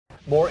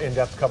More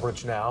in-depth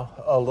coverage now.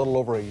 A little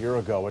over a year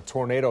ago, a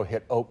tornado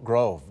hit Oak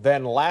Grove.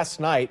 Then last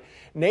night,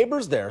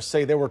 neighbors there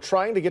say they were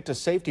trying to get to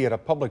safety at a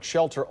public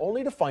shelter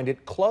only to find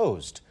it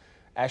closed.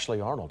 Ashley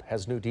Arnold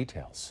has new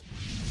details.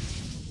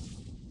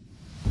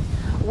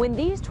 When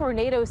these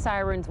tornado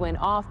sirens went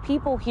off,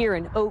 people here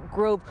in Oak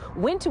Grove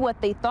went to what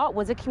they thought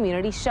was a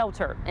community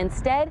shelter.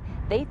 Instead,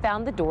 they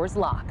found the doors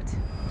locked.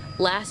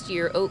 Last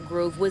year, Oak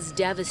Grove was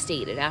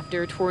devastated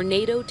after a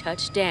tornado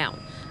touched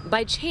down.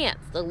 By chance,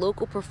 the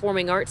local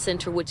Performing Arts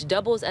Center, which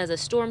doubles as a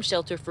storm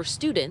shelter for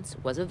students,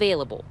 was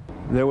available.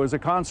 There was a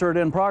concert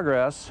in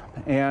progress,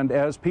 and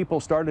as people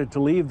started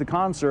to leave the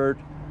concert,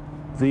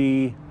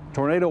 the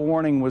tornado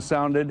warning was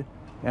sounded,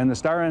 and the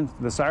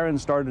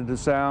sirens started to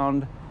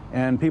sound,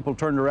 and people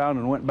turned around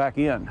and went back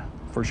in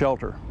for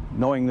shelter,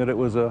 knowing that it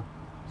was a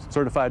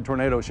certified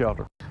tornado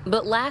shelter.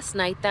 But last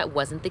night, that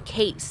wasn't the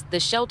case. The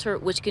shelter,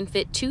 which can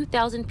fit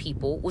 2,000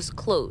 people, was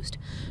closed.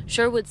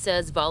 Sherwood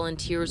says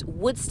volunteers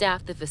would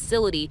staff the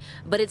facility,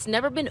 but it's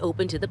never been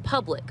open to the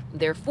public.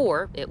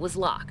 Therefore, it was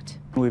locked.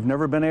 We've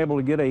never been able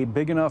to get a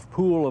big enough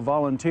pool of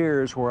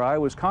volunteers where I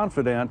was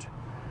confident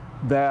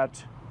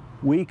that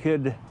we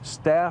could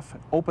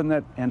open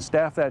that and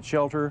staff that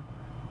shelter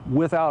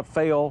without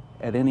fail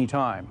at any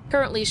time.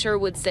 Currently,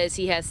 Sherwood says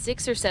he has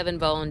 6 or 7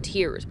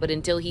 volunteers, but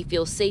until he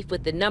feels safe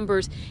with the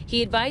numbers,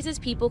 he advises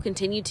people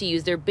continue to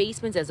use their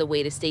basements as a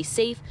way to stay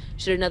safe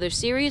should another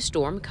serious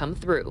storm come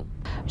through.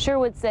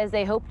 Sherwood says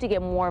they hope to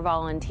get more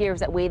volunteers.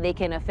 That way they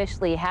can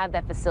officially have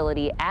that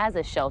facility as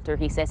a shelter.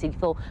 He says he'd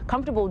feel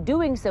comfortable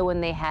doing so when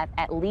they have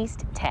at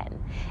least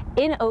 10.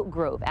 In Oak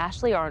Grove,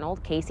 Ashley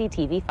Arnold,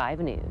 KCTV 5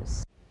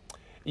 News.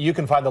 You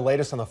can find the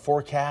latest on the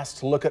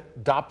forecast, look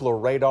at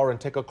Doppler radar, and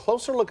take a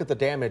closer look at the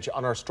damage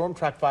on our Storm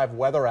Track 5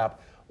 weather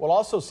app. We'll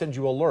also send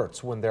you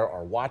alerts when there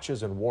are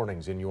watches and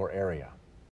warnings in your area.